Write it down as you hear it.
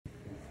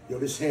Yo,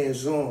 this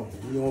Hands On.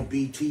 We on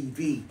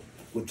BTV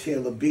with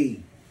Taylor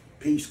B.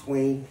 Peace,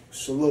 Queen.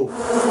 Salute.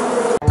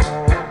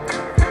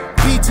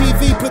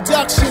 BTV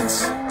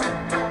Productions,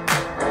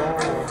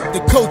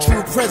 the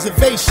Cultural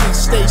Preservation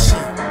Station.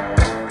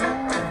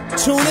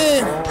 Tune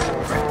in.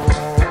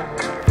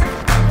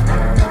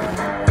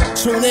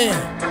 Tune in.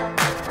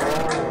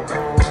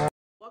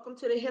 Welcome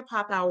to the Hip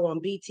Hop Hour on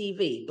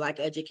BTV, Black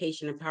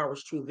Education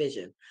Empowers True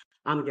Vision.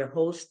 I'm your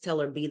host,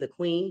 Taylor B. the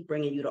Queen,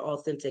 bringing you the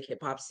authentic hip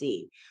hop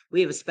scene.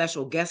 We have a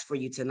special guest for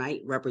you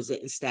tonight,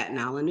 representing Staten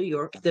Island, New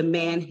York, the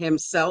man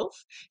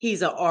himself.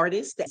 He's an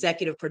artist, the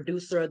executive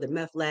producer of the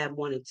Meth Lab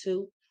 1 and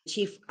 2,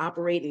 chief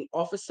operating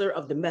officer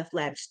of the Meth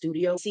Lab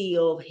Studio,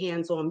 CEO of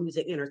Hands On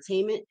Music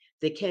Entertainment,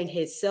 the king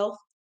himself,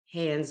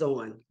 Hands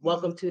On.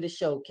 Welcome to the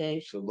show, King.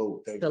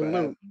 Salute. Thanks for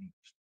having me.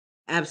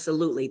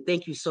 Absolutely.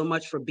 Thank you so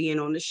much for being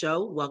on the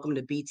show. Welcome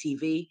to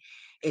BTV.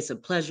 It's a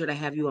pleasure to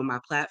have you on my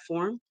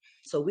platform.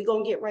 So we're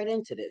going to get right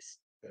into this.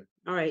 Okay.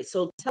 All right.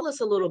 So tell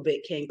us a little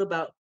bit, King,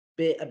 about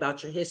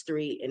your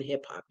history in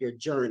hip hop, your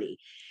journey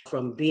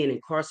from being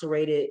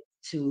incarcerated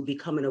to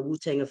becoming a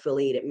Wu-Tang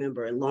affiliated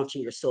member and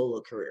launching your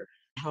solo career.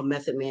 How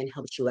Method Man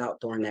helped you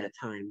out during that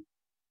time.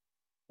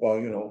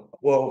 Well,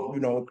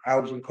 I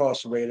was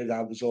incarcerated.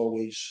 I was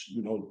always,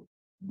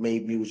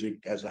 made music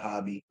as a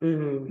hobby.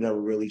 Mm-hmm. Never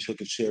really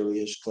took it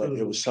serious, but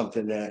it was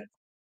something that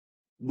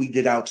we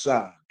did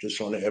outside, just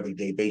on an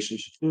everyday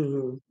basis.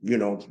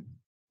 Mm-hmm.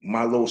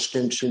 My little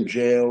stints in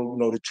jail,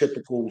 the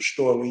typical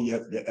story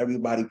that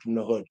everybody from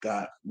the hood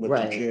went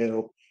Right. to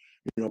jail,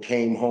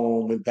 came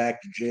home, went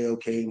back to jail,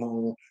 came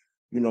home,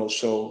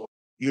 so,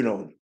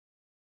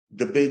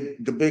 the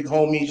big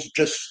homies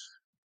just,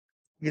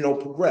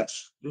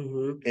 progressed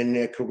in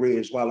their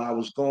careers while I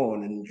was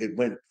gone. And it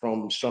went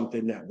from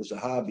something that was a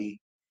hobby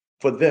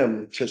for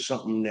them to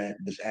something that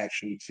was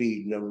actually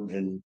feeding them,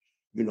 and,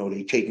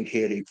 they taking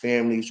care of their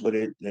families with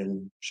it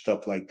and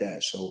stuff like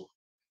that. So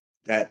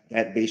that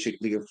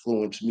basically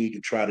influenced me to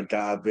try to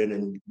dive in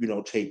and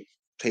take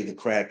a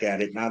crack at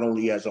it, not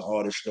only as an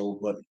artist though,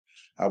 but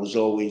I was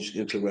always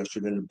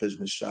interested in the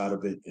business side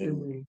of it,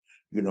 and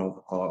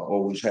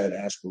always had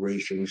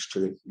aspirations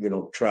to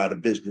try the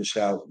business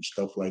out and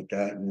stuff like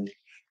that. And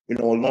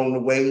along the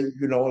way,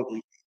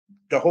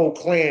 the whole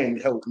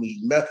clan helped me.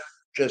 Meth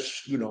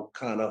just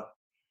kind of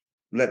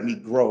let me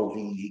grow.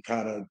 He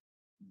kind of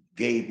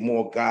gave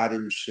more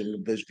guidance in the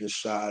business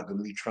side of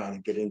me trying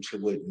to get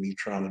into it and me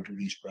trying to do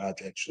these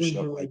projects and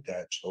stuff like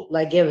that. So,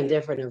 like giving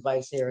different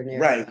advice here and there.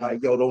 Right.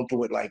 Like, yo, don't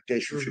do it like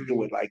this. You should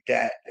do it like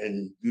that.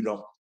 And,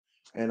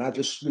 and I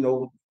just,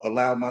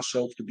 allowed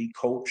myself to be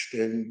coached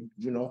and,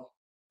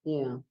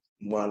 Yeah.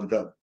 wound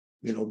up,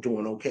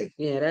 doing okay.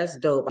 Yeah, that's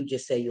dope. You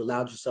just say you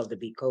allowed yourself to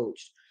be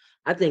coached.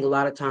 I think a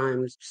lot of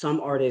times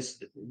some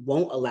artists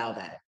won't allow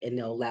that, and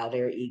they'll allow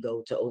their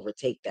ego to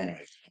overtake that.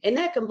 Right. And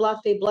that can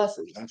block their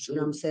blessings. Absolutely. You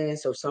know what I'm saying?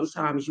 So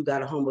sometimes you got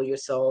to humble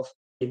yourself.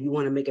 If you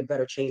want to make a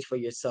better change for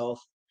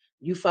yourself,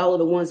 you follow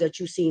the ones that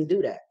you've seen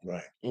do that.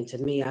 Right. And to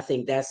me, I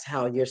think that's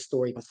how your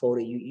story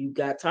unfolded. You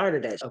got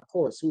tired of that. Of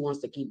course, who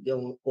wants to keep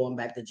going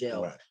back to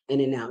jail, Right.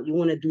 in and out? You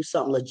want to do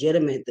something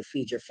legitimate to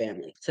feed your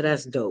family. So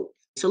that's dope.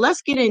 So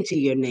let's get into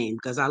your name,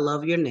 because I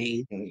love your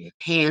name.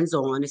 Hands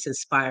On. It's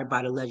inspired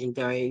by the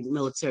legendary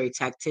military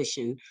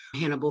tactician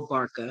Hannibal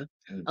Barca.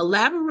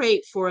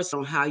 Elaborate for us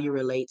on how you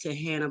relate to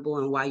Hannibal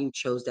and why you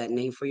chose that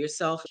name for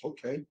yourself.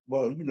 Okay.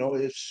 Well,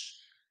 it's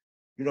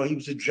he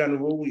was a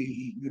general.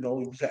 He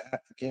was an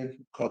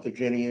African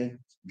Carthaginian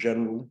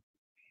general.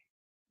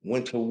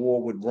 Went to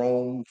war with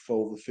Rome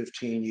for over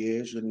 15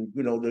 years, and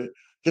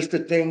just the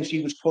things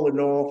he was pulling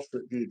off,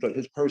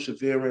 his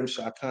perseverance,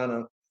 I kind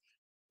of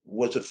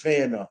was a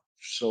fan of.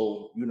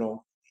 So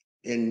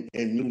in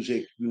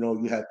music,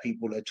 you have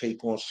people that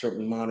take on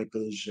certain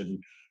monikers,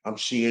 and I'm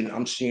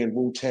seeing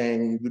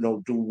Wu-Tang,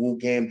 do Wu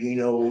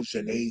Gambinos,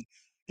 and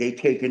they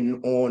taking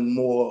on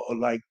more of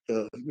like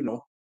the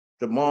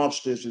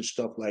monsters and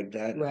stuff like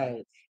that.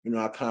 Right.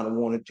 I kind of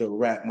wanted to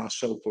wrap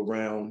myself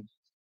around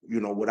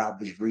what I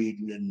was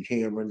reading and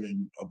hearing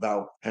and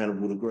about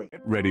Hannibal the Great.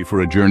 Ready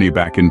for a journey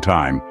back in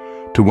time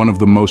to one of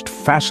the most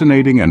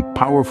fascinating and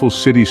powerful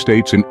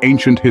city-states in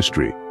ancient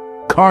history,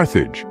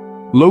 Carthage.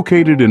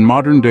 Located in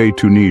modern-day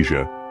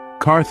Tunisia,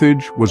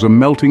 Carthage was a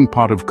melting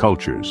pot of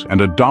cultures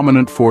and a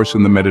dominant force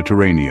in the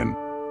Mediterranean.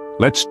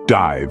 Let's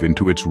dive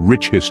into its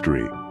rich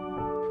history.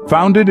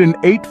 Founded in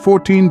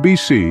 814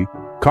 BC,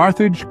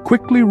 Carthage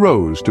quickly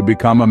rose to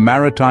become a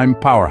maritime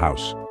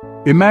powerhouse.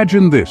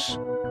 Imagine this: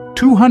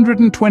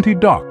 220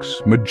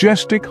 docks,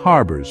 majestic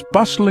harbors,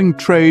 bustling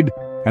trade,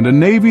 and a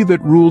navy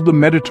that ruled the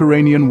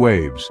Mediterranean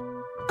waves.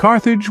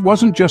 Carthage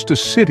wasn't just a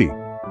city,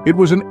 it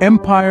was an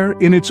empire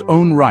in its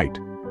own right.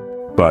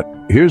 But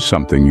here's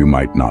something you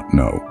might not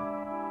know.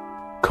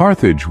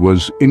 Carthage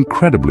was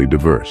incredibly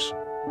diverse.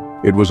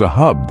 It was a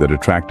hub that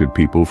attracted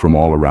people from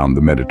all around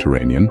the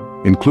Mediterranean,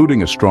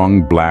 including a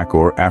strong Black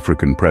or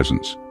African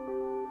presence.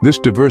 This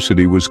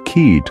diversity was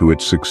key to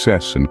its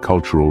success and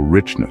cultural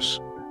richness.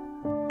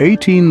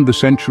 18th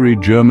century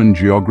German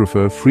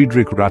geographer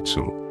Friedrich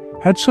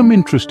Ratzel had some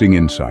interesting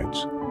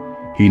insights.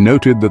 He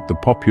noted that the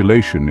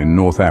population in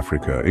North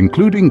Africa,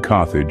 including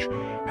Carthage,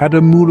 had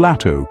a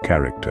mulatto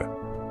character.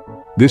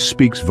 This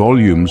speaks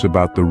volumes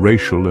about the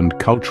racial and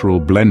cultural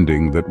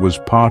blending that was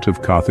part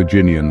of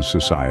Carthaginian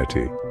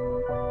society.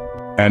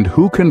 And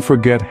who can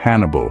forget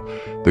Hannibal,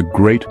 the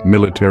great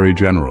military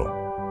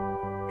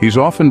general? He's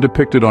often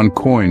depicted on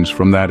coins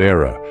from that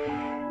era,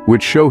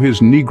 which show his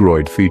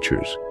Negroid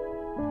features.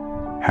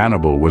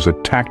 Hannibal was a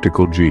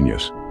tactical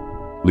genius,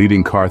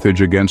 leading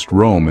Carthage against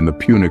Rome in the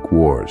Punic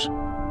Wars,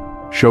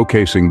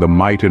 showcasing the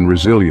might and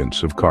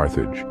resilience of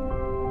Carthage.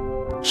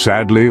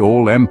 Sadly,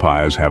 all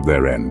empires have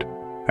their end,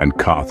 and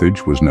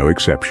Carthage was no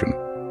exception.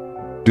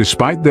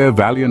 Despite their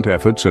valiant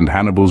efforts and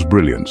Hannibal's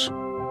brilliance,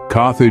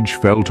 Carthage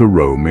fell to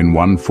Rome in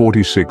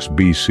 146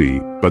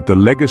 BC, but the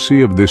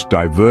legacy of this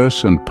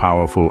diverse and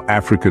powerful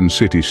African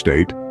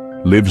city-state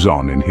lives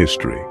on in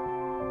history.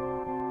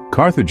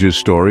 Carthage's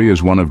story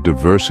is one of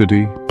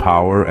diversity,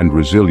 power, and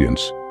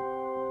resilience.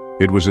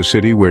 It was a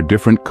city where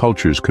different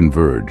cultures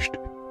converged,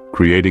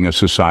 creating a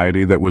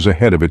society that was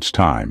ahead of its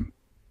time.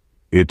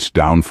 Its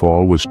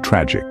downfall was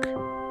tragic,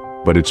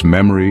 but its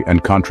memory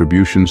and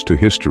contributions to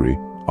history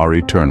are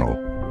eternal.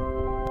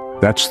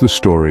 That's the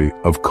story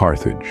of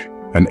Carthage,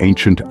 an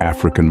ancient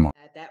African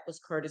monarchy. That was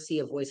courtesy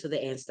of Voice of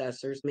the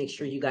Ancestors. Make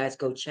sure you guys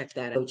go check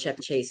that out. Go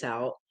check Chase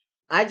out.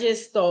 I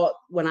just thought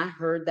when I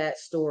heard that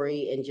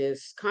story and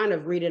just kind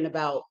of reading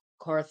about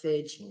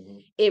Carthage,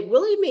 it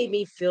really made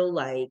me feel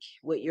like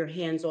with your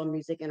Hands on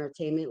Music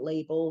Entertainment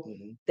label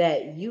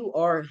that you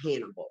are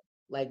Hannibal.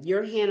 Like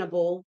you're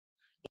Hannibal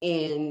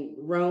and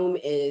Rome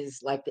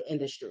is like the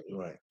industry.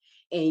 Right.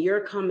 And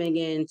you're coming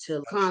in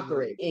to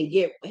conquer it and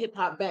get hip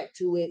hop back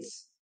to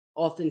its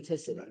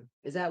authenticity. Right.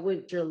 Is that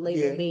what your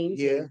label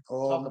means? Yeah,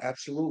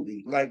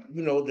 absolutely. Like,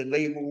 the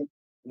label,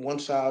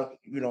 once I,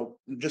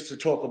 just to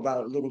talk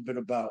about a little bit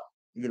about,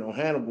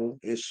 Hannibal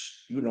is,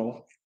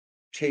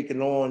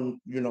 taking on,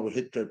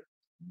 hit the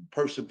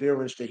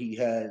perseverance that he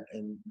had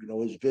and,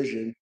 his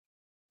vision,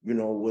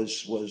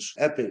 was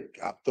epic,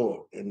 I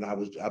thought. And I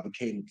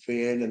became a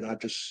fan and I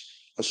just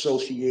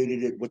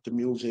associated it with the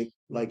music,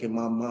 like in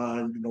my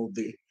mind,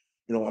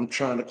 I'm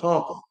trying to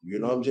conquer, you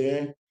know what I'm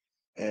saying?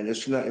 And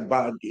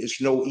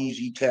it's no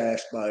easy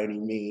task by any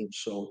means.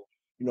 So,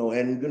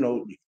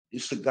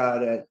 it's a guy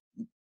that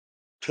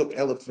took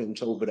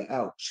elephants over the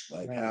Alps.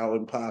 Like, how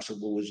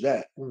impossible is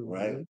that,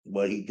 right?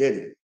 But he did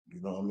it, you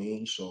know what I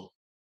mean? So,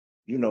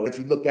 if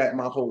you look at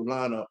my whole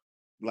lineup,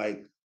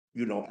 like,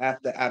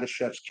 after Out of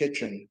Chef's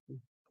Kitchen,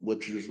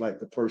 which is like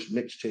the first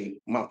mixtape,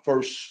 my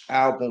first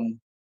album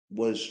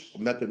was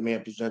Method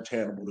Man Presents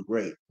Hannibal the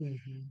Great.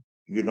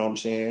 You know what I'm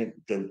saying?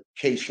 The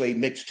K-Slay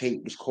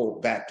mixtape was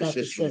called Back to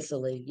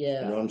Sicily. Yeah.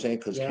 You know what I'm saying?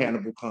 Because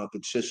Hannibal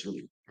conquered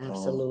Sicily.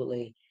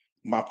 Absolutely.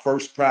 My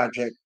first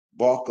project,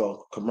 Barker,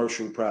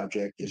 commercial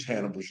project, is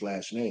Hannibal's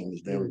last name.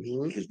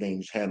 His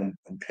name is Hannibal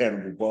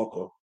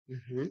Barker.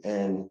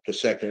 And the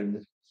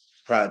second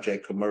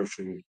project,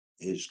 commercial,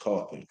 is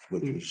Carthage,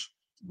 which is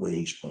where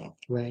he's from.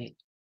 Right.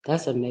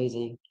 That's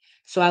amazing.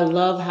 So I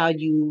love how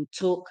you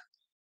took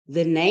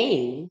the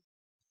name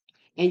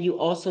and you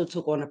also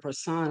took on a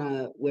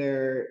persona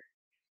where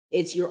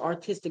it's your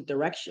artistic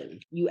direction.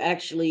 You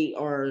actually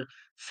are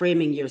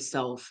framing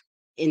yourself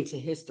into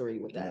history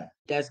with that.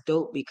 That's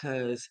dope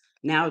because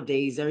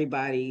nowadays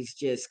everybody's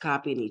just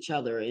copying each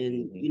other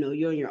and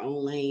you're in your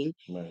own lane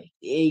and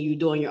you're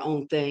doing your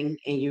own thing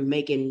and you're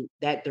making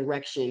that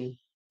direction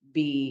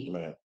be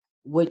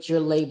what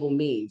your label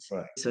means.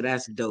 So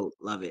that's dope.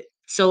 Love it.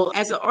 So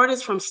as an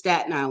artist from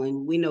Staten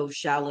Island, we know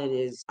Charlotte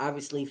is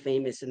obviously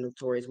famous and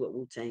notorious with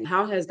Wu-Tang.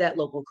 How has that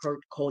local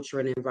culture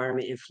and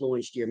environment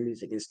influenced your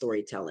music and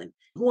storytelling?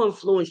 Who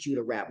influenced you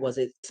to rap? Was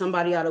it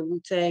somebody out of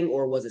Wu-Tang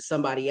or was it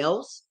somebody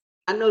else?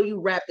 I know you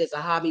rapped as a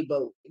hobby,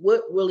 but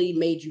what really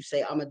made you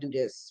say, I'm going to do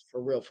this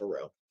for real, for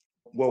real?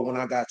 Well, when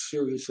I got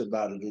serious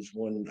about it is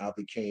when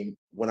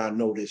I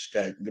noticed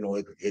that,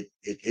 it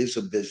is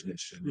a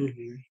business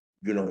and,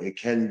 it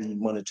can be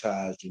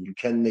monetized and you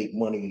can make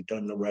money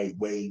done the right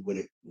way with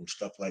it and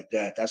stuff like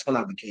that. That's when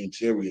I became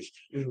serious.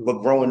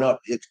 But growing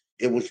up,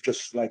 it was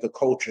just like a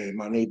culture in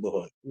my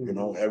neighborhood.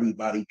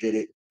 Everybody did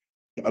it.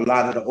 A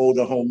lot of the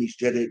older homies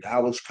did it. I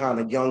was kind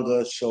of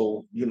younger,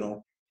 so,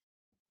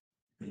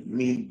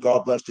 me,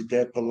 God bless the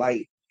dead,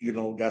 polite.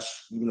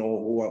 That's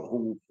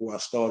who I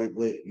started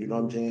with. You know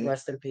what I'm saying?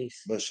 Rest in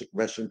peace.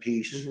 Rest in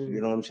peace. You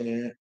know what I'm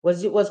saying?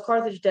 Was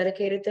Carthage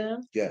dedicated to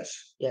him?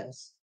 Yes.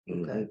 Yes.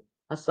 Okay.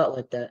 I felt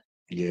like that.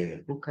 Yeah.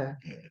 Okay.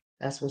 Yeah.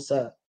 That's what's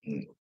up.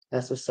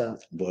 That's what's up.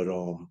 But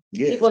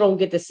people don't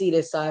get to see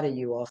this side of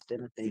you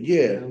often, I think.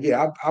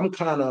 Yeah. I'm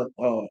kind of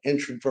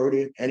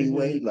introverted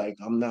anyway. Like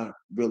I'm not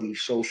really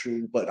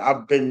social, but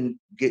I've been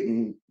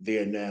getting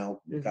there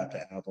now. Got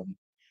the album.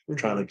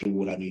 Trying to do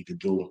what I need to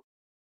do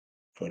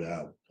for the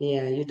album.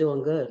 Yeah, you're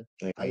doing good.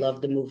 I love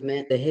the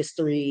movement, the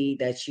history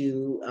that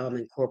you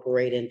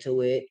incorporate into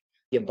it.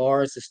 Your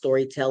bars, the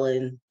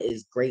storytelling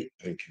is great.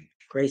 Thank you.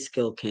 Great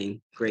skill,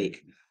 King.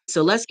 Great.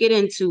 So let's get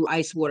into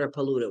Ice Water,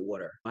 Polluted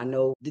Water. I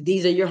know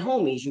these are your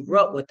homies. You grew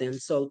up with them.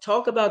 So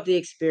talk about the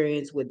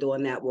experience with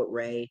doing that with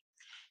Ray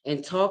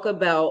And talk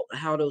about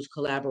how those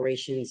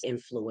collaborations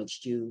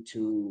influenced you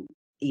to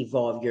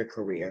evolve your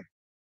career.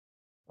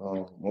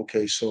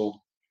 Okay, so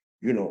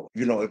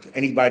if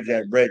anybody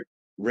that read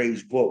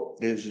Ray's book,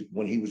 there's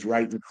when he was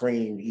writing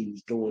Cream, he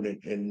was doing it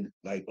in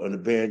like an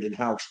abandoned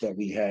house that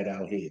we had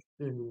out here.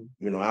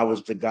 I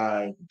was the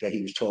guy that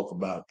he was talking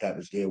about that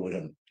was there with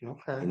him.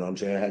 Okay. You know what I'm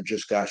saying? I had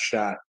just got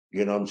shot,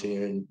 you know what I'm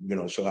saying?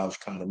 So I was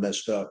kind of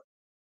messed up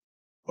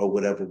or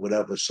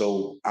whatever.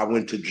 So I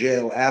went to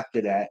jail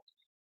after that.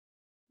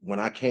 When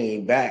I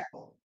came back,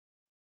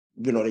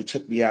 they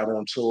took me out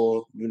on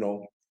tour,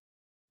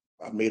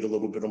 I made a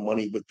little bit of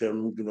money with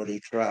them. They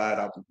tried.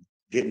 I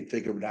didn't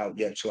figure it out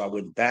yet, so I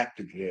went back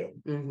to jail.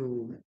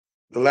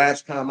 The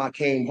last time I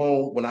came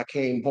home, when I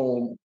came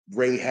home,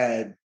 Ray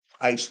had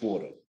ice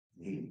water.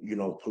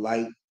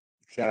 Polite,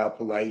 shout out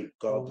Polite,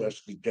 God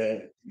bless the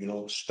dead.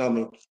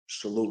 Stomach,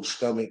 salute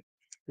Stomach,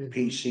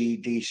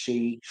 PC,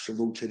 DC,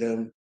 salute to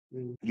them.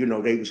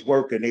 They was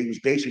working. They was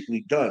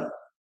basically done.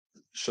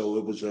 So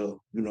it was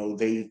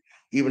they,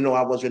 even though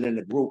I wasn't in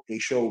the group, they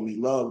showed me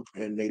love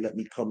and they let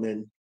me come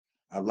in.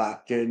 I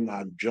locked in.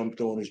 I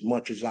jumped on as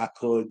much as I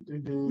could.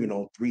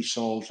 3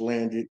 songs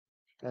landed.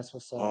 That's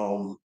what's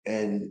up.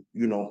 And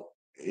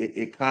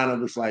it kind of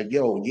was like,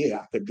 yo,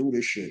 yeah, I could do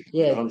this shit.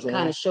 Yeah, You know what I'm saying?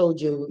 kind of showed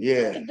you,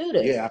 Yeah, I could do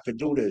this. yeah, I could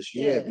do this.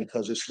 Yeah,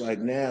 because it's like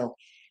now,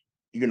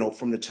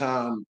 from the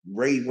time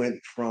Ray went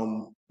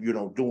from,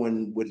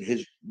 doing what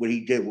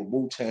he did with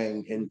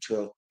Wu-Tang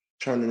into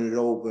turning it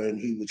over and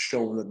he was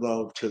showing the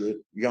love to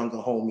the younger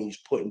homies,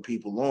 putting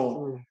people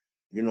on.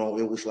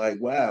 It was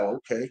like, wow,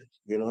 okay.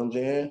 You know what I'm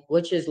saying?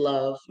 Which is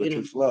love. Which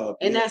is love.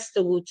 And yeah. that's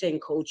the Wu-Tang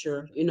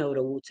culture, the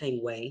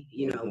Wu-Tang way.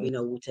 We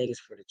know Wu-Tang is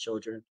for the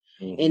children.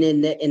 And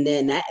in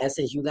that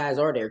essence, you guys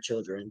are their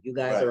children. You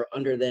guys Right. are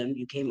under them.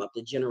 You came up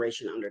the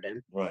generation under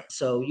them. Right.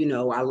 So,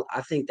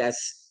 I think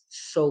that's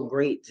so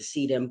great to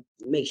see them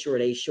make sure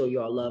they show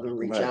you all love and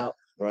reach out.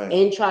 Right.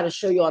 And try to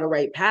show you all the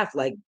right path.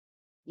 Like,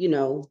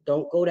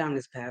 don't go down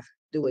this path.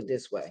 Do it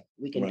this way.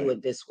 We can do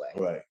it this way.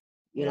 Right.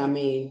 You know what I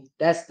mean?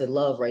 That's the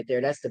love right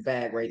there. That's the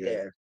bag right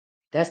there.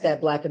 That's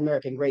that Black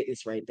American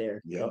greatness right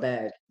there. The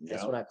bag.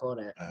 That's what I call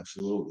that.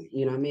 Absolutely.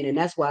 You know what I mean? And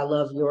that's why I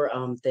love your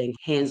thing,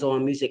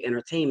 hands-on music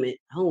entertainment,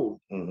 home.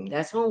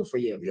 That's home for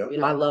you.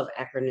 I love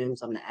acronyms.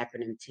 I'm the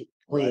acronym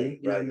queen.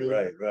 You know what I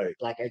mean? Right.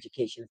 Black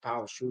education,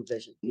 power, true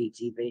vision,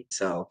 BTV.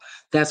 So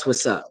that's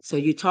what's up. So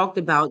you talked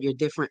about your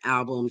different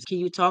albums. Can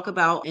you talk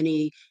about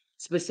any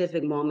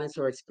specific moments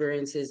or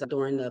experiences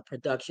during the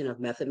production of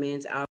Method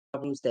Man's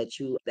albums that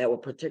were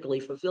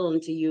particularly fulfilling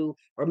to you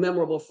or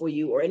memorable for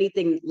you, or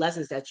anything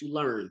lessons that you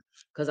learned?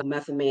 Because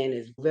Method Man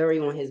is very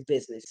on his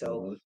business.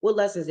 So what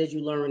lessons did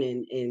you learn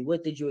and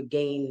what did you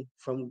gain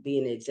from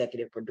being an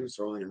executive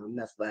producer on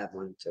Meth Lab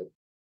 1 and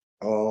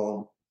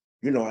 2?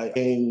 I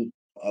gained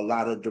a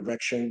lot of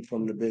direction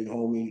from the big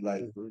homie.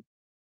 Like,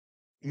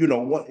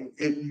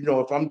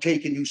 if I'm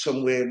taking you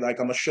somewhere, like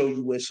I'm gonna show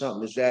you where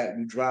something is at,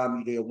 you drive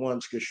me there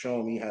once, just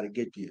showing me how to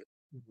get there.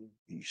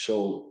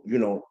 So,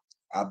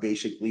 I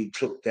basically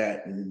took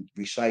that and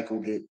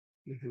recycled it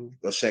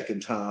a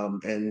second time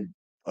and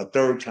a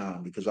third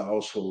time because I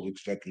also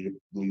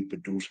executively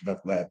produced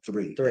Meth Lab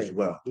 3 as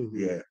well.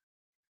 Yeah.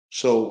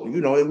 So,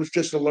 it was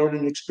just a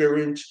learning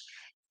experience.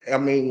 I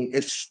mean,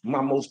 it's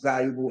my most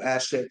valuable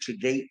asset to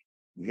date.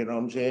 You know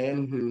what I'm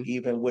saying?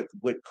 Even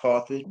with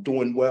Carthage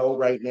doing well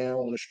right now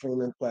on the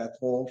streaming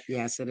platform.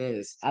 Yes, it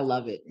is. I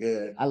love it.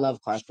 Yeah. I love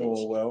It's Carthage.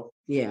 doing well.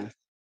 Yeah.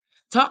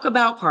 Talk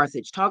about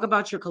Carthage. Talk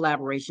about your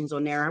collaborations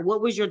on there.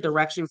 What was your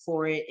direction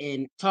for it?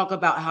 And talk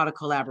about how the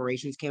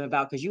collaborations came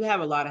about, because you have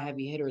a lot of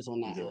heavy hitters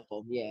on that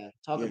album. Yeah.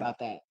 Talk about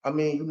that. I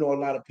mean, a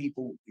lot of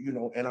people,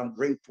 and I'm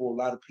grateful. A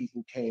lot of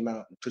people came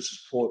out to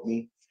support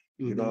me.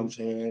 You know what I'm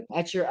saying?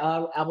 At your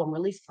album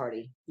release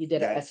party, you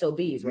did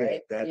SOBs,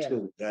 right?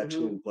 That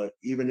too. But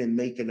even in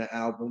making the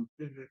album,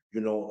 a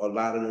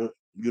lot of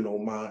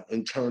my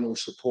internal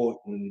support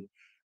and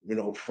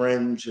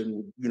friends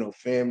and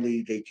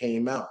family, they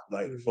came out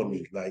like for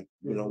me, like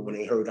when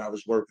they heard I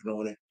was working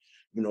on it.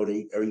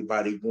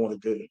 Everybody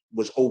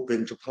was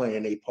open to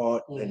playing their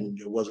part, and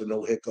there wasn't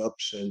no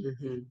hiccups,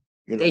 and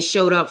they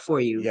showed up for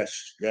you.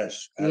 Yes,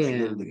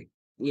 absolutely.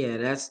 Yeah,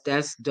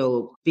 that's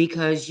dope.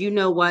 Because you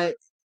know what?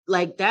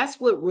 Like, that's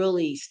what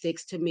really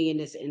sticks to me in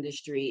this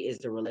industry is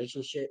the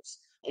relationships.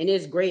 And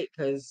it's great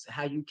because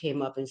how you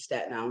came up in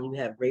Staten Island,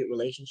 you have great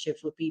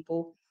relationships with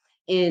people.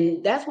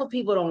 And that's what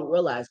people don't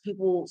realize.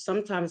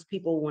 Sometimes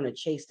people want to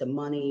chase the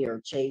money or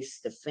chase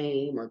the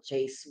fame or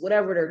chase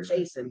whatever they're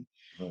chasing.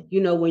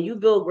 When you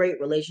build great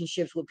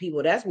relationships with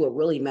people, that's what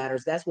really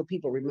matters. That's what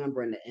people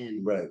remember in the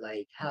end.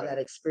 Like how that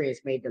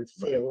experience made them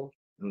feel.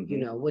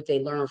 What they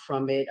learned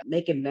from it,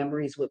 making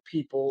memories with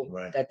people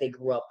that they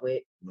grew up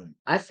with.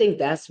 I think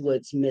that's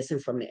what's missing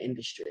from the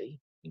industry.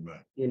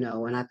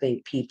 And I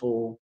think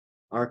people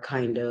are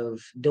kind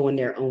of doing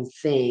their own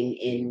thing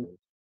and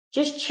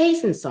just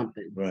chasing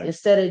something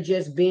instead of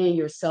just being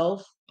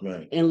yourself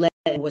and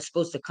letting what's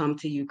supposed to come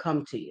to you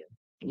come to you.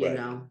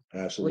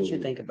 Absolutely. What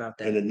you think about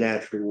that? In a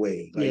natural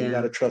way. Like, you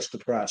got to trust the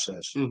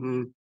process.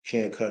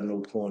 can't cut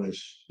no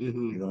corners.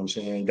 Mm-hmm. You know what I'm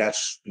saying?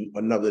 That's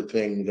another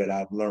thing that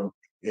I've learned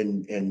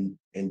in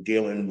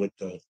dealing with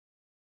the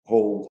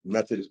whole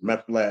meth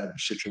lab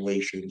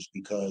situations,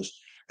 because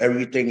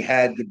everything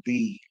had to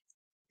be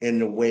in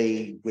the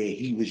way where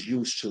he was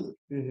used to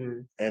it. Mm-hmm.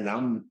 And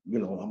I'm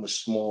a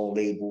small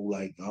label,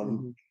 like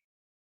I'm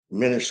Mm-hmm.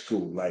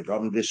 minuscule, like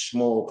I'm this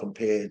small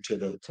compared to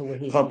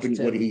the company,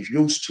 what he's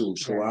used to.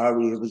 So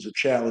Right. it was a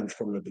challenge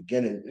from the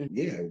beginning. Mhm.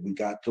 Yeah, we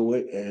got through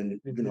it, and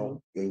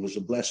Mhm. it was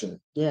a blessing.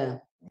 Yeah,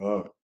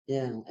 Uh,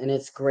 yeah, and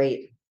it's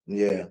great.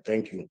 yeah,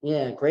 thank you.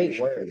 Yeah, great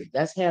work.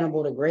 That's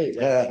Hannibal the Great,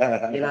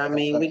 right? You know what I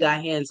mean? We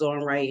got Hands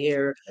On right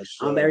here.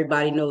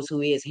 Everybody knows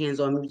who he is, Hands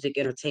On Music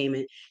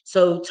Entertainment.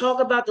 So talk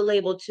about the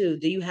label too.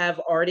 Do you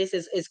have artists?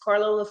 Is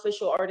Carlo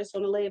official artist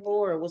on the label,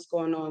 or what's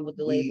going on with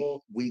the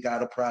label? We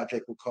got a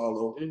project with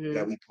Carlo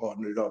that we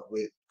partnered up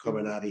with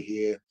coming out of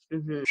here.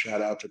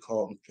 Shout out to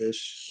Carlton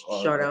Fish.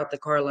 Shout out to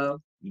Carlo.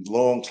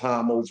 Long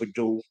time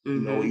overdue.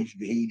 You know,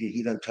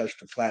 he done touched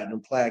the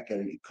platinum plaque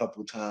a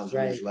couple of times in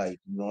his life.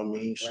 You know what I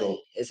mean? So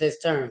it's his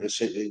turn.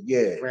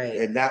 Yeah, Right.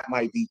 and that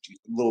might be a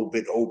little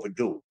bit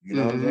overdue. You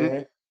know what I'm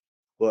saying?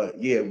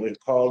 But yeah, with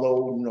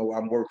Carlo,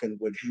 I'm working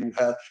with Hugh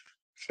Hef.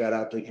 Shout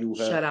out to Hugh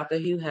Hef. Shout out to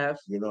Hugh Hef.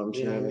 You know what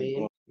I'm You know what I saying?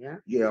 mean? Yeah.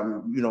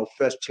 Yeah,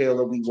 Fez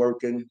Taylor, we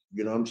working.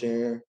 You know what I'm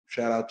saying?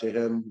 Shout out to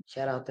him.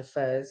 Shout out to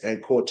Fez.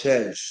 And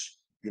Cortez.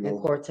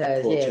 And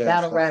Cortez, yeah,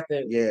 battle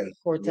rapping. Yeah.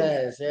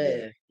 Cortez,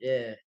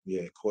 yeah.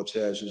 Yeah,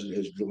 Cortez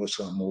is doing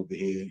something over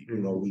here.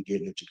 We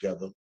getting it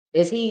together.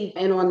 Is he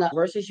in on the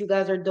verses you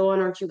guys are doing?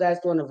 Aren't you guys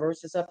doing the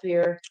verses up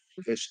here?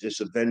 It's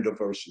a vendor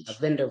versus. A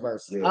vendor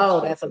verse. Yeah, oh,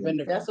 that's a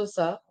vendor. That's what's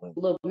up.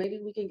 Look, maybe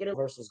we can get a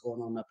verses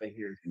going on up in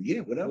here.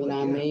 Yeah, whatever. You know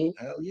what I mean?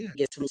 Hell yeah.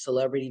 Get some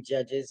celebrity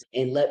judges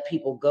and let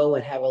people go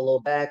and have a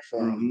little bag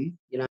for them.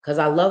 Because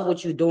I love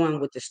what you're doing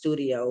with the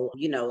studio,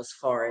 as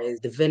far as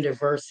the vendor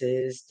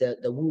verses,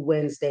 the Woo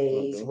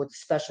Wednesdays with the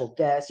special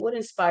guests. What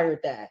inspired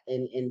that?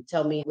 And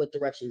tell me what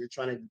direction you're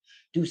trying to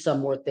do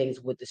some more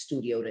things with the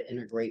studio to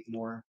integrate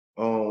more.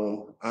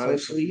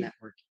 Honestly,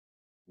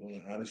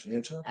 networking. Honestly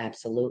answer?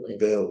 Absolutely.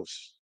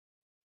 Bills.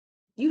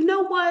 You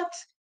know what?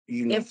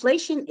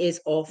 Inflation is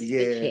off the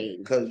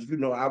chain. Because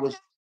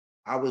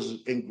I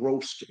was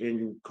engrossed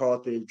in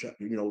Carthage,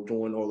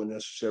 doing all the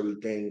necessary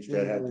things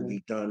that had to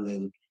be done,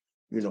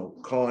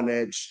 and Con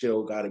Ed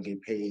still got to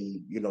get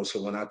paid.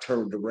 So when I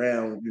turned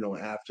around,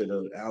 after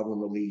the album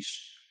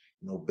release,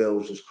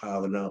 bills was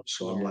piling up.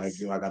 So I'm like,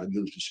 I got to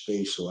use the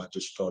space. So I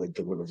just started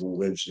doing the Woo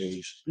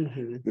Wednesdays.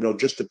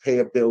 Just to pay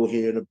a bill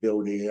here and a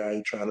bill there. I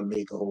ain't trying to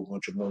make a whole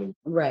bunch of money.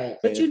 Right.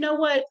 But you know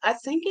what? I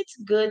think it's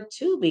good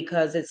too,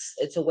 because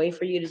it's a way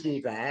for you to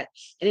do that.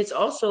 And it's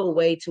also a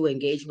way to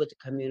engage with the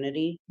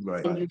community.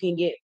 Right. And you can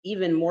get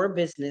even more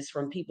business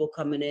from people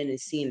coming in and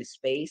seeing the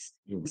space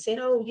and saying,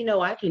 oh,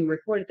 I can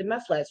record at the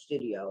Meth Lab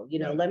studio.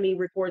 Let me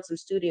record some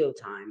studio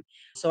time.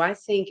 So I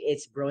think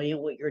it's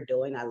brilliant what you're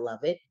doing. I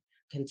love it.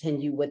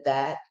 Continue with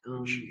that,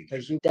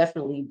 because you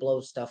definitely blow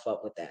stuff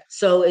up with that.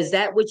 So is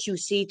that what you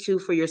see too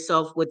for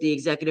yourself with the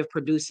executive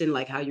producing,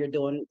 like how you're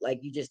doing, like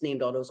you just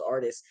named all those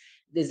artists?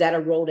 Is that a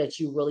role that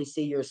you really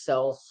see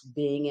yourself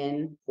being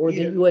in, or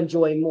do you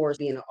enjoy more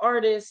being an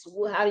artist?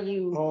 How do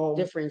you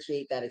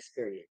differentiate that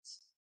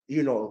experience?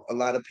 A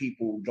lot of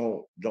people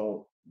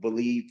don't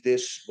believe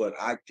this, but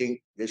I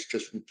think this,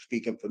 just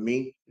speaking for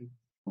me,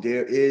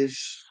 there is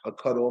a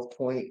cutoff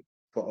point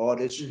for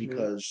artists,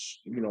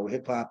 because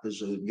hip hop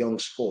is a young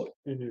sport,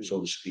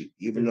 so to speak.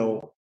 Even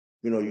though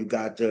you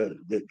got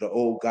the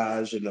old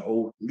guys and the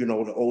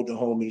older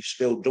homies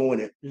still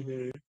doing it.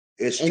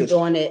 It's just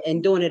doing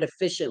it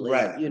efficiently,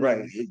 right,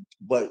 right.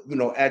 But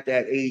at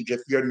that age,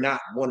 if you're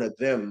not one of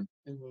them,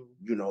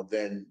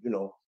 then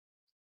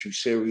too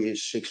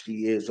serious, 60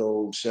 years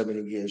old,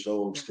 70 years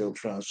old, still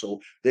trying. So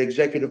the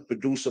executive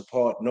producer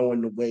part, knowing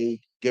the way,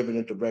 giving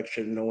the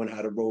direction, knowing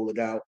how to roll it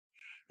out.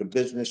 The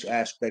business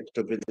aspect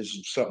of it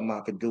is something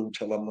I could do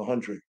till I'm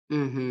 100.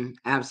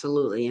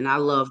 Absolutely. And I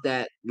love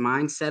that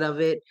mindset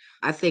of it.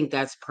 I think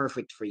that's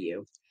perfect for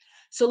you.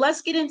 So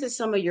let's get into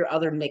some of your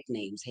other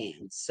nicknames,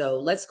 Hanz. So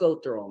let's go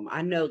through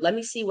them. Let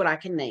me see what I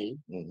can name.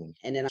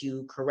 And then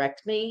you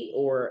correct me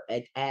or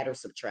add or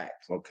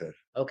subtract.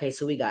 Okay,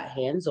 so we got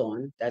Hands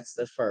On. That's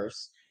the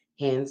first.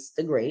 Hanz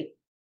the Great.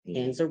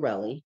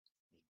 Hanzarelli.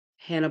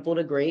 Hannibal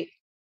the Great,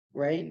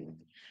 right?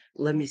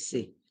 Let me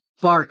see.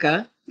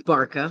 Barca.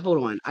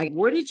 Hold on.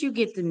 Where did you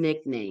get the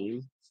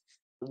nickname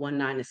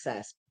 19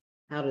 Assassin?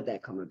 How did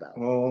that come about?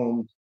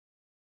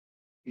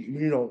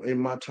 In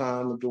my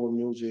time of doing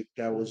music,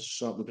 that was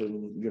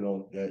something,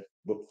 that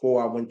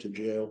before I went to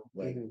jail,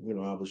 like,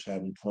 I was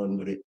having fun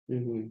with it,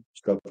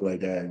 stuff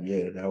like that.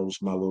 Yeah, that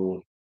was my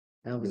little.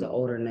 That was an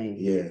older name.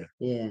 Yeah.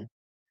 Yeah.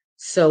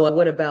 So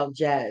what about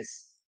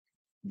Jazz?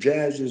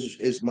 Jazz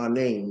is my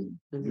name.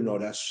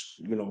 That's,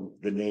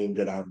 the name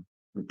that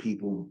the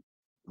people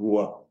grew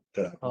up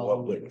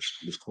with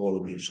was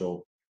calling me.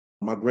 So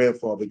my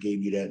grandfather gave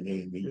me that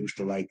name. He used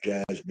to like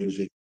jazz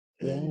music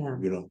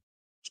and,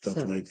 stuff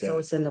like that. So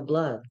it's in the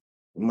blood.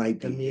 It might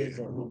The be.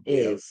 music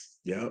is.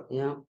 Yeah.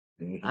 Yeah.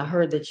 I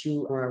heard that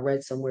you, or I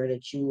read somewhere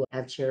that you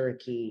have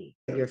Cherokee,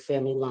 your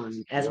family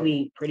line, as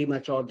we pretty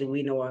much all do.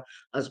 We know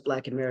us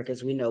Black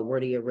Americans, we know we're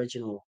the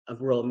original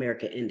of rural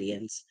American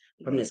Indians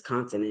from this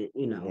continent,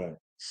 Right.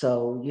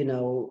 So,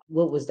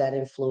 what was that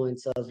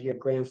influence of your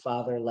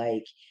grandfather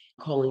like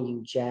calling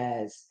you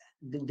jazz?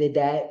 Did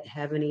that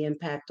have any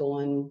impact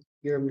on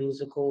your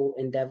musical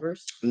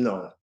endeavors?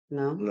 No,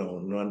 No? no,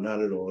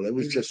 not at all. It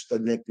was just a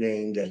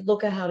nickname that.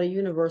 Look at how the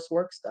universe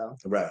works, though.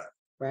 Right.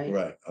 Right.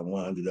 Right. I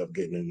wound up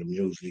getting into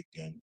music,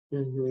 and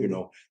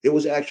Mhm. it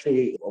was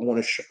actually, I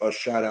want to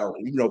shout out,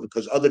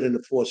 because other than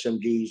the Force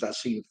MDs, I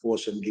seen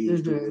Force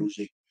MDs do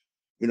music.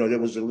 There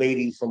was a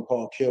lady from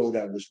Park Hill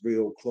that was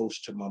real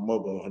close to my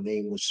mother. Her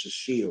name was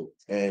Cecile,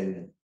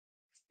 and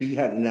she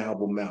had an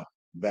album out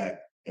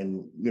back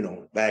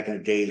back in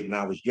the days when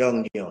I was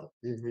young.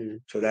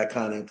 So that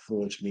kind of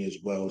influenced me as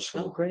well. Oh,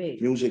 So great.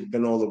 music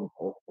been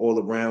all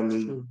around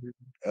me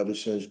ever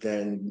since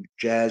then.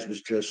 Jazz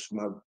was just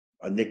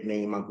a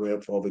nickname my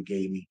grandfather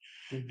gave me,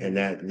 and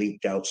that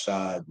leaked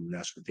outside, and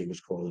that's what they was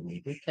calling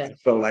me. Okay. I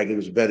felt like it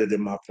was better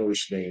than my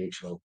first name,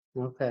 so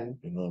Okay.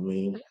 you know what I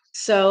mean.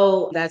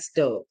 So that's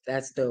dope.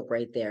 That's dope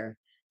right there.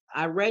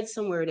 I read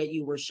somewhere that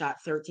you were shot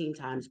 13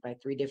 times by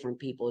 3 different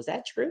people. Is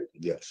that true?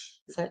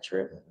 Yes, Is that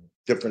true?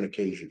 different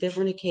occasions.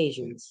 Different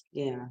occasions.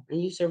 Yeah.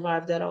 And you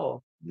survived that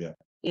all. Yeah,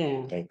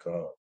 Yeah. thank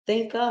God.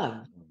 Thank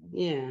God.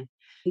 Yeah.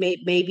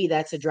 Maybe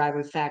that's a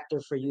driving factor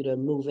for you to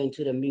move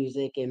into the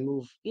music and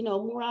move,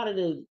 more out of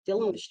the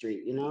dealing with the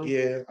street,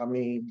 Yeah, I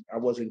mean, I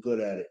wasn't good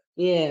at it.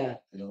 Yeah.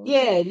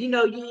 Yeah,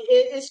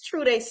 it's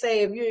true. They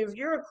say if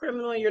you're a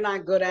criminal and you're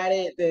not good at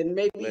it, then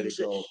maybe Let you it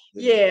should, go.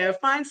 yeah,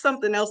 find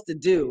something else to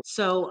do.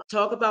 So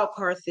talk about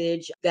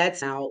Carthage.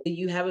 That's out.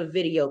 You have a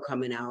video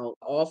coming out,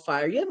 All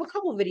Fire. You have a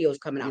couple videos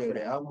coming out Yeah, for the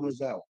that. album is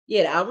out.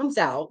 Yeah, the album's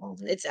out.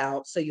 Mhm. It's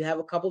out. So you have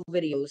a couple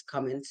videos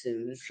coming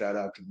soon. Shout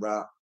out to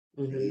Rock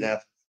and Mhm.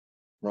 Meth,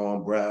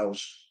 Ron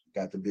Browse.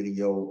 Got the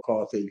video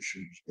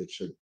Carthage.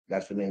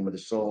 That's the name of the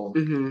song.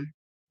 Mhm.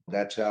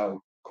 That's out.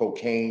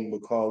 Cocaine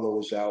with Carlo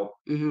is out.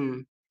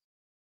 Mhm.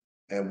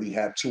 And we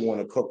have 2 on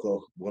the cooker.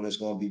 One is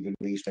going to be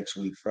released next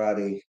week,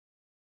 Friday.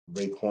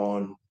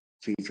 Raekwon,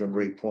 featuring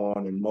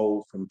Raekwon and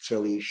Mo from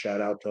Philly. Shout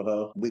out to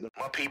her.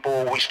 My people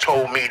always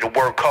told me to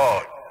work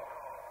hard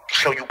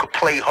so you could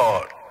play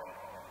hard.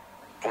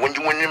 And when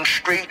you in them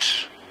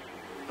streets,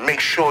 make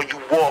sure you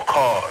walk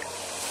hard.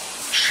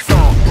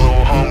 Stomp,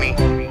 little homie.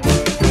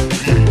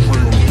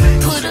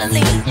 Put a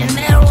lean in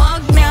that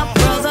walk now,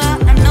 brother.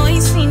 I know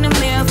you seen the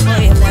mirror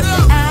for you left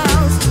the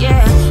house.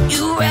 Yeah,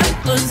 you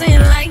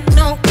represent like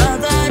no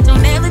other.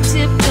 Don't ever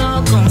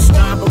tiptoe, gon'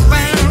 stomp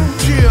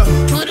around. Yeah.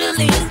 Put a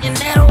lean in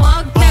that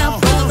walk now,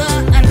 brother.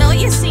 I know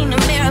you seen the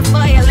mirror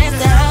for you left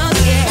the house.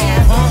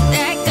 Yeah,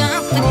 that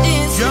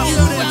confidence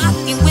you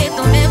rockin' with.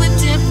 Don't ever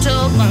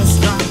tiptoe, gon'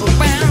 stomp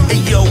around.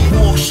 Hey yo,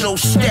 walk so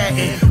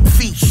statin',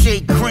 feet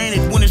shake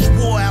granite when it's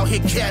war out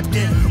here,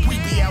 Captain. We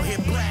be out here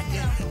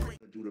blackin'.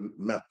 Do the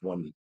Meth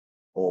one,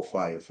 All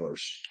Fire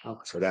first.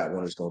 Okay. So that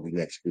one is going to be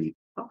next week.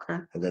 Okay.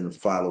 And then the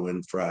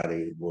following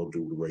Friday, we'll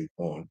do the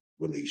Raekwon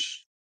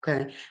release.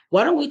 Okay.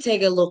 Why don't we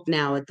take a look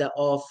now at the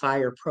All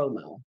Fire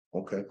promo?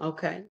 Okay.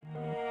 Okay.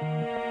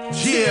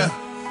 Yeah.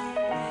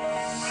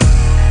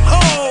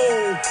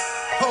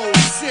 Oh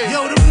shit.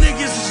 Yo, them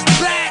niggas is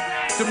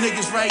back. Them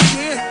niggas right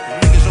here.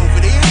 Them niggas over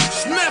there.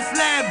 Smith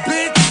Lab,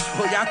 bitch.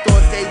 Oh, y'all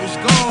thought they was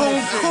gone.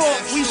 Home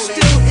court, we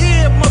still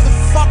here,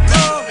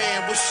 motherfucker.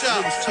 Man, what's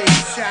up? Niggas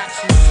taking shots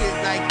and shit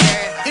like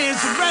that.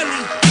 Hands are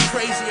really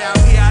crazy out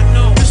here, I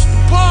know. Mr.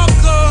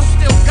 Barker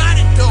still got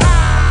it though.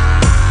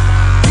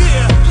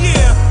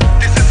 Yeah.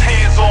 This is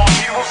hands-on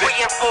music.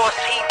 Reinforced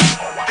heat.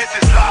 This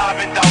is live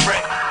and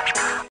direct.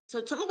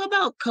 So talk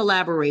about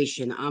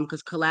collaboration,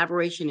 because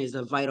collaboration is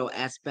a vital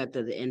aspect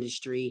of the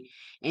industry,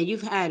 and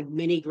you've had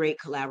many great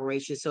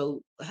collaborations.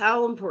 So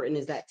how important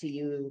is that to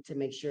you to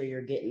make sure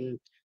you're getting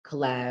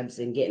collabs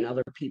and getting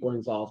other people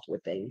involved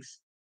with things?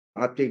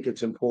 I think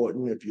it's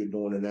important if you're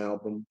doing an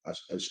album,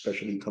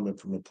 especially coming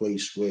from a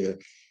place where,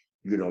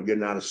 you're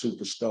not a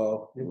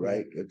superstar,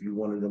 right? If you're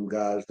one of them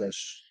guys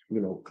that's,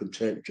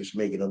 content just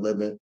making a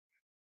living,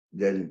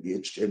 then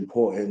it's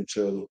important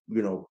to,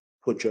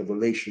 put your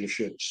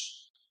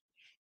relationships,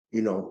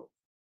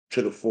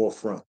 to the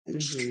forefront.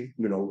 It's,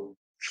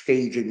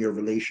 staging your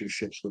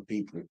relationships with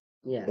people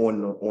Yeah.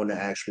 on the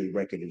actual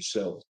record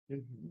itself. You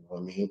know what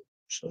I mean?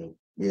 So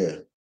yeah.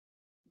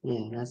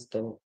 Yeah, that's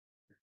dope.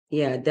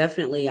 Yeah,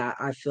 definitely.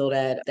 I feel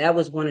that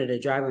was one of the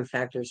driving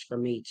factors for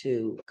me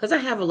too, because I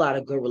have a lot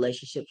of good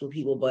relationships with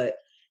people, but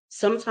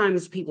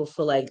sometimes people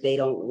feel like they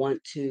don't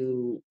want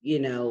to,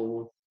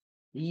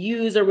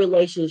 use a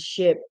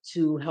relationship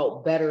to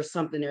help better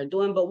something they're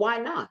doing, but why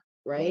not?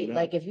 Right? not?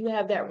 Like if you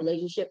have that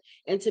relationship,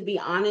 and to be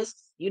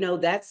honest,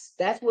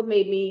 that's what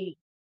made me,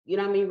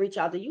 reach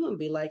out to you and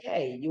be like,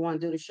 hey, you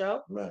want to do the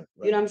show? Right.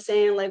 You know what I'm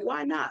saying? Like,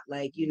 why not?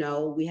 Like,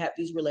 we have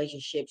these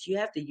relationships, you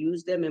have to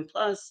use them, and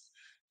plus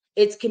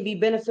it can be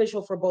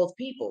beneficial for both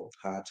people.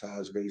 High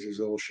tides raises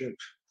all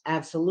ships.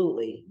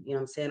 Absolutely. You know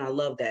what I'm saying? I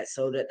love that.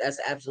 So that's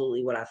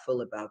absolutely what I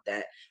feel about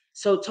that.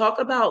 So talk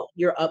about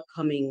your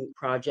upcoming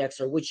projects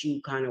or what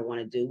you kind of want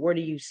to do. Where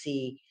do you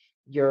see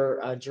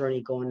your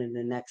journey going in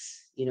the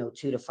next, 2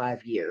 to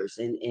 5 years,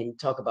 and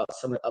talk about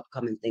some of the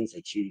upcoming things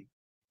that you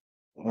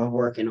are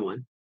working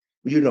on.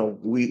 I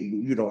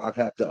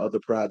have the other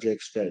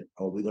projects that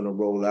we're gonna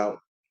roll out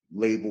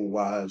label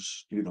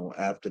wise,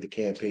 after the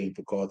campaign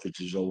for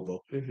Carthage is over.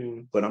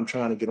 But I'm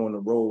trying to get on the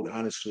road,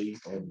 honestly,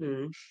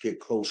 get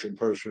close and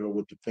personal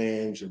with the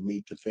fans and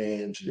meet the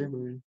fans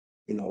and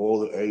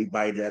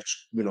everybody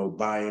that's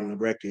buying the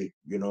record.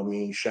 You know what I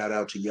mean? Shout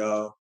out to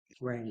y'all.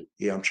 Right.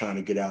 Yeah, I'm trying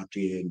to get out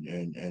there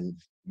and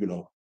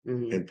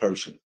in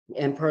person.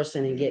 In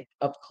person and get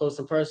up close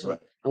and personal.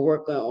 Right. And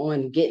work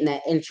on getting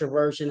that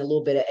introversion, a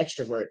little bit of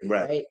extrovert,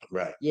 right?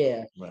 Right.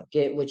 Yeah. Right.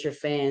 Get with your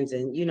fans,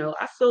 and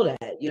I feel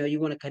that. You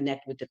want to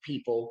connect with the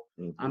people.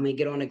 I mean,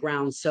 get on the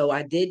ground. So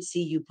I did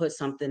see you put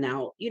something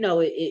out.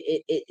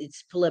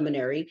 It's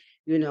preliminary.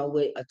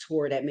 With a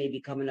tour that may be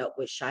coming up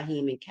with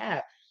Shaheem and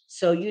Cap.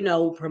 So,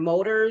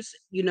 promoters,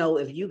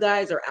 if you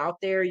guys are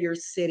out there, your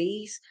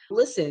cities,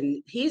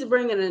 listen, he's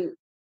bringing in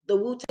the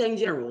Wu-Tang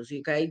Generals,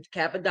 okay?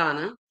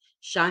 Capadonna,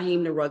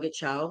 Shaheem the Rugged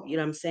Child, you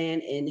know what I'm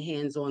saying? And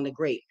Hands on the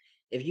Great.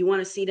 If you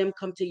want to see them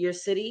come to your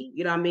city,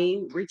 you know what I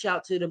mean? Reach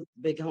out to the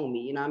big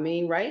homie, you know what I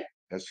mean? Right?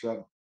 Yes,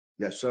 sir.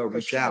 Yes, sir. For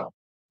Reach sure. out.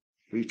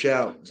 Reach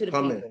out. To the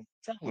Coming. people.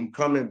 Tell 'em. I'm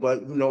coming,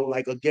 but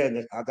like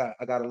again, I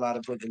got a lot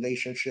of good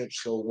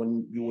relationships. So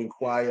when you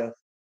inquire,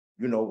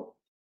 you know,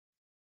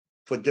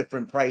 for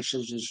different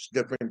prices, it's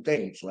different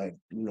things. Like,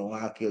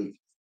 I could,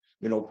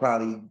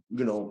 probably,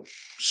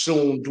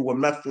 soon do a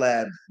meth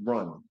lab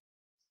run.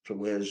 So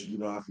whereas,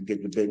 I could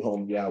get the big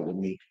homie out with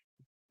me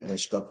and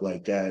stuff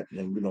like that.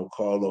 And,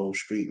 Carlo,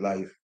 Street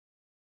Life,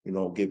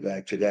 get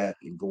back to that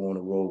and go on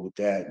the road with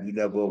that. We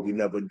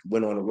never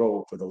went on the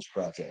road for those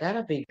projects.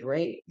 That'd be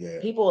great. Yeah.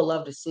 People would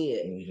love to see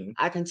it. Mhm.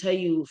 I can tell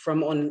you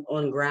from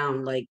on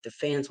ground, like the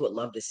fans would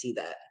love to see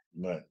that.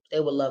 Right. They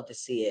would love to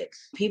see it.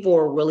 People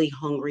are really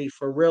hungry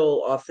for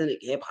real, authentic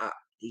hip hop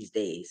these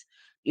days.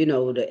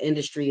 The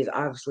industry is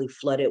obviously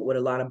flooded with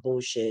a lot of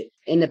bullshit,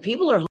 and the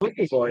people are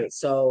hungry for it.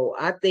 So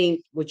I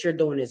think what you're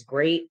doing is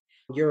great.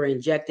 You're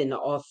injecting the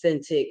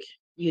authentic,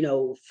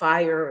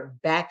 fire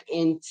back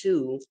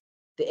into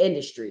the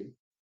industry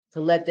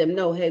to let them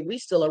know, hey, we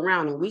still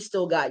around and we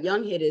still got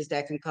young hitters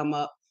that can come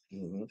up.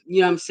 Mhm.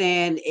 You know what I'm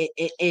saying?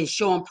 And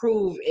show and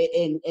prove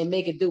and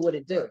make it do what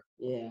it do.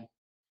 Yeah.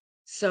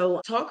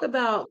 So talk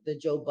about the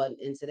Joe Budden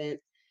incident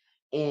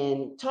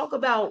and talk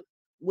about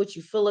what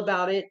you feel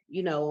about it,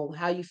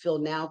 how you feel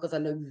now, because I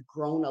know you've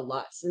grown a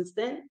lot since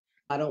then.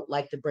 I don't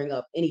like to bring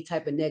up any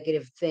type of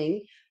negative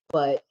thing,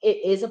 but it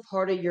is a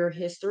part of your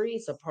history.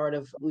 It's a part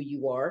of who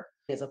you are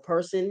as a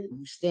person.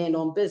 You stand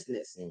on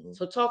business.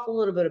 So talk a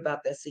little bit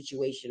about that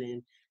situation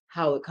and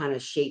how it kind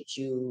of shaped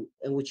you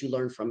and what you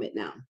learned from it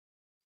now.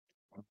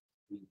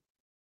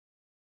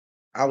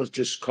 I was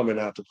just coming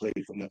out to play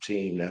for my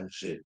team.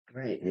 That's it.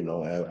 Right. I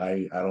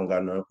don't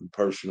got no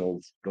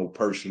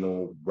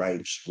personal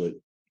rights with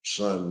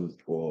Son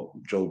or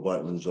Joe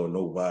Buttons or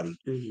nobody.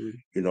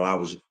 I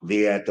was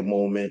there at the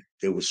moment.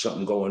 There was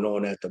something going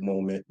on at the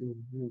moment.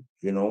 And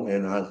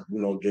I,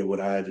 did what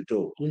I had to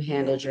do. You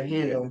handled your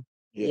handle.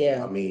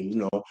 Yeah. I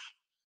mean,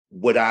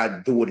 would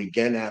I do it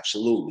again?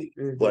 Absolutely.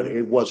 But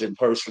it wasn't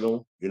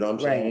personal, you know what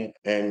I'm Right. saying?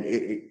 And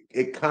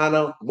it kind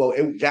of,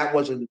 that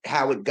wasn't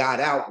how it got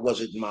out,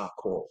 wasn't my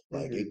call.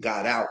 Like it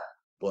got out,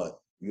 but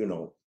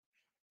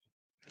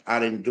I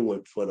didn't do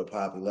it for the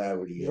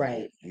popularity of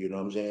Right. it. You know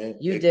what I'm saying?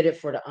 You did it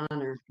for the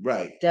honor.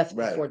 Right. Death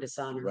right, before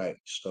dishonor. Right.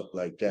 Stuff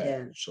like that.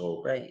 Yeah.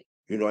 So Right.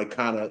 it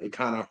kind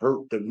of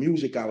hurt the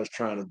music I was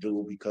trying to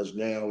do, because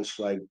now it's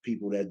like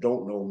people that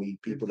don't know me,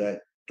 people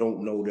that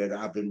don't know that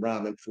I've been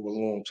rhyming for a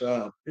long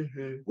time,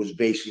 was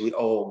basically,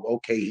 oh,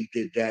 okay, he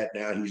did that.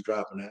 Now he's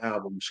dropping an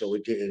album. So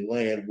it didn't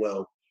land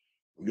well,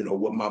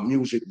 with my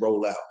music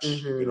rollouts.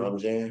 You know what I'm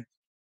saying?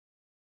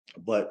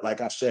 But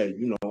like I said,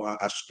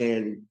 I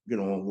stand,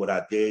 on what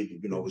I did.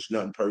 It's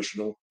nothing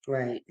personal.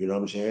 Right. You know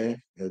what I'm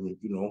saying? And,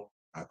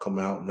 I come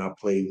out and I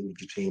play with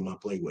the team I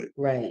play with.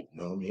 Right.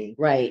 You know what I mean?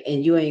 Right.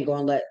 And you ain't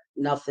gonna let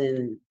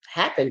nothing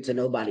happen to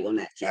nobody on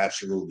that team.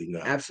 Absolutely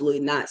not. Absolutely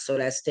not. So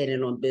that's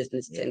standing on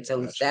business 10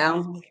 tones absolutely.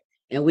 down.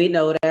 And we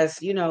know that's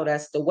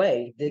the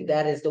way.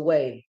 That is the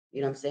way, you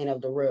know what I'm saying, of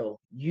the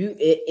real.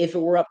 If it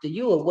were up to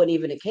you, it wouldn't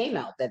even have came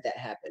out that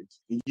happened.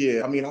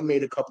 Yeah, I mean, I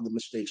made a couple of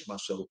mistakes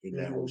myself in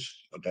that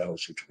whole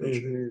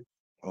situation.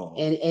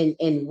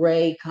 And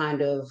Ray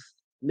kind of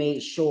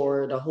made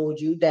sure to hold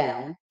you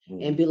down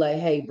and be like,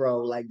 hey, bro,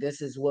 like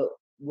this is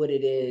what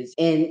it is.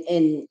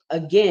 And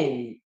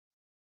again,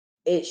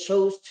 it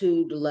shows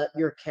to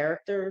your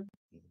character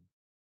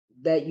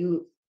that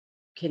you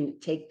can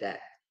take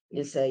that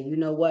and say, you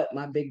know what,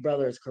 my big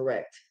brother is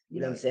correct. You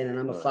know what I'm saying? And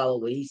I'm gonna follow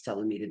what he's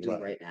telling me to do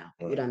right now.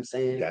 You know what I'm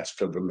saying? That's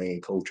to remain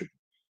coachable.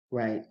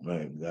 Right.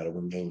 Right. You gotta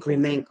remain coachable.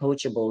 Remain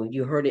coachable.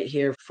 You heard it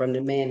here from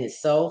the man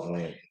himself.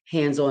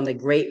 Hands on the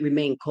Great,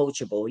 remain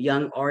coachable.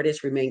 Young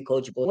artists, remain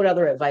coachable. What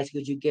other advice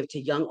would you give to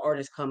young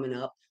artists coming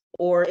up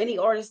or any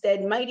artist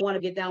that might want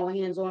to get down with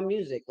hands-on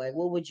music? Like,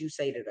 what would you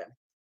say to them?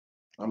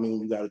 I mean,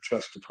 you got to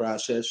trust the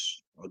process.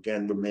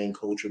 Again, remain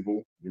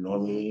coachable, you know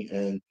what I mean?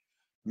 And,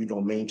 you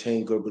know,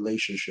 maintain good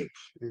relationships.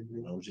 You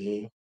know what I'm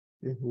saying?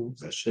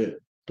 That's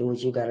it. Do what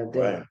you got to do.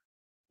 Right.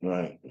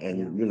 Right.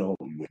 And, you know,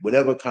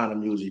 whatever kind of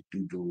music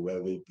you do,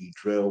 whether it be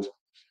drill,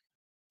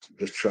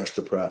 just trust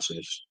the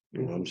process.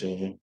 You know what I'm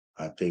saying?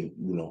 I think,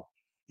 you know,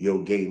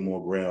 you'll gain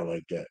more ground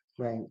like that.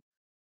 Right.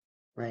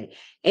 Right.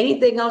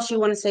 Anything else you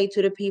want to say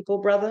to the people,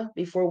 brother,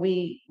 before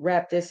we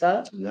wrap this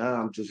up?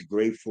 Nah, I'm just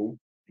grateful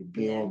to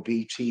be on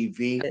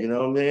BTV. You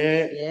know what I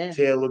mean? Yeah.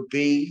 Taylor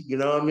B, you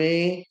know what I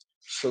mean?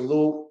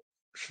 Salute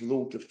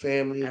the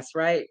family. That's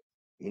right.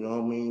 You know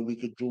what I mean? We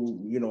could do,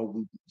 you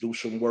know, do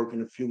some work in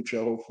the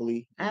future,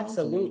 hopefully.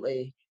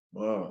 Absolutely.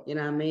 Wow. You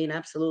know what I mean?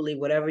 Absolutely.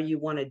 Whatever you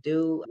want to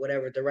do,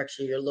 whatever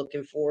direction you're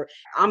looking for,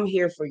 I'm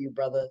here for you,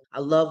 brother. I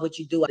love what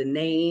you do. The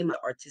name, the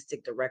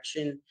artistic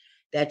direction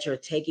that you're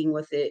taking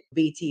with it,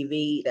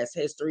 BTV, that's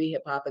history,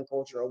 hip hop, and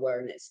cultural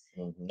awareness.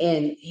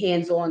 And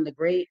hands-on, the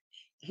great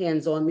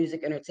hands-on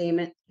music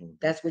entertainment,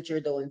 that's what you're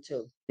doing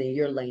too. In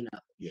your lane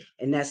up. Yeah.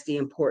 And that's the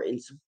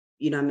importance.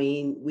 You know what I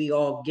mean? We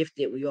all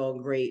gifted, we all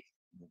great.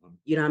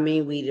 You know what I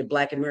mean? We the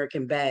Black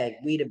American bag,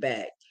 we the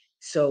bag.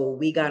 So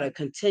we got to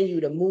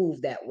continue to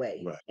move that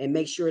way and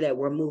make sure that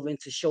we're moving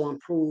to show,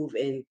 improve,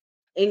 and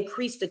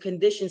increase the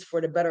conditions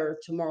for the better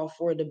tomorrow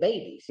for the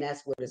babies. And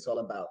that's what it's all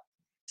about.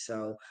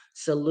 So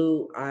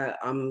salute.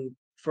 I'm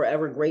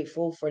forever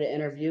grateful for the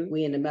interview.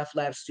 We in the Meth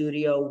Lab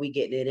studio, we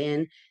getting it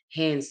in.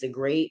 Hanz the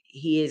Great.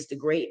 He is the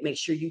great. Make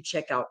sure you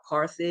check out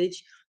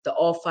Carthage. The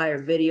All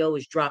Fire video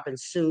is dropping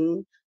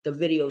soon. The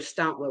video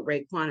Stomp with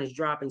Raekwon is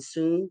dropping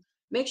soon.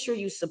 Make sure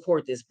you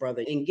support this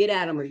brother and get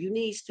at him. If you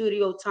need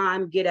studio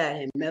time, get at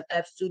him. Meth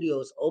Lab Studio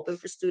is open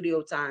for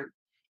studio time,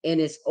 and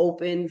it's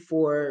open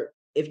for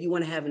if you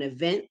want to have an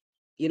event,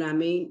 you know what I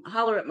mean?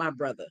 Holler at my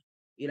brother.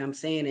 You know what I'm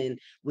saying? And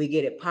we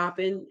get it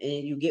popping,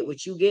 and you get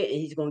what you get, and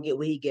he's gonna get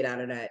what he get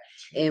out of that.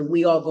 And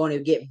we all going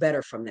to get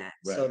better from that.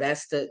 Right. So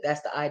that's the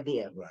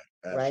idea. Right.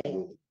 Absolutely.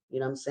 Right. You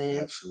know what I'm saying?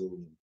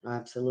 Absolutely.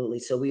 Absolutely.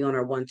 So we on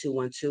our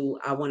 1-2-1-2.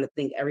 I want to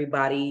thank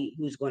everybody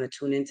who's going to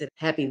tune into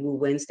Happy Woo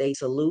Wednesday.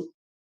 Salute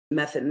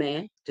Method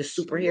Man, the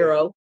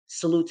superhero.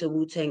 Salute to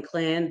Wu-Tang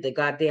Clan, the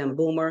goddamn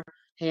boomer.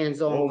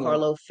 Hands on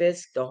Carlo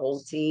Fisk, the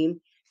whole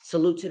team.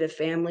 Salute to the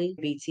family.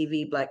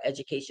 BTV, Black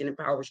Education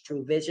Empowers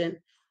True Vision.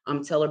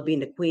 I'm Teller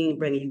being the queen,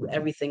 bringing you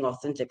everything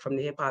authentic from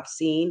the hip hop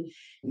scene.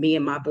 Me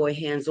and my boy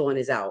Hands On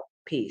is out.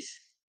 Peace.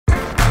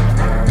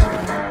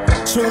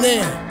 Tune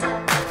in.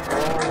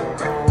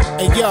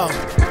 Hey, yo.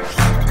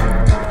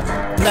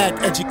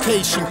 Black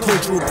education,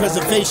 cultural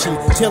preservation.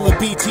 Taylor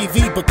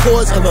BTV,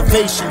 because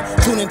elevation.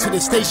 Tune into the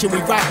station, we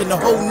rockin' the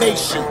whole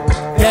nation.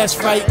 That's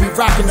right, we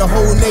rockin' the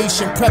whole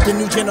nation. Prepping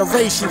new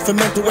generation for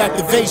mental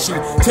activation.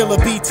 Taylor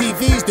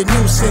BTV's the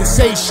new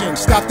sensation.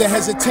 Stop the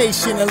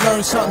hesitation and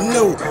learn something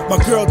new.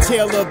 My girl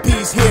Taylor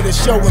B's here to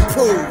show and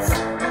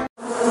prove.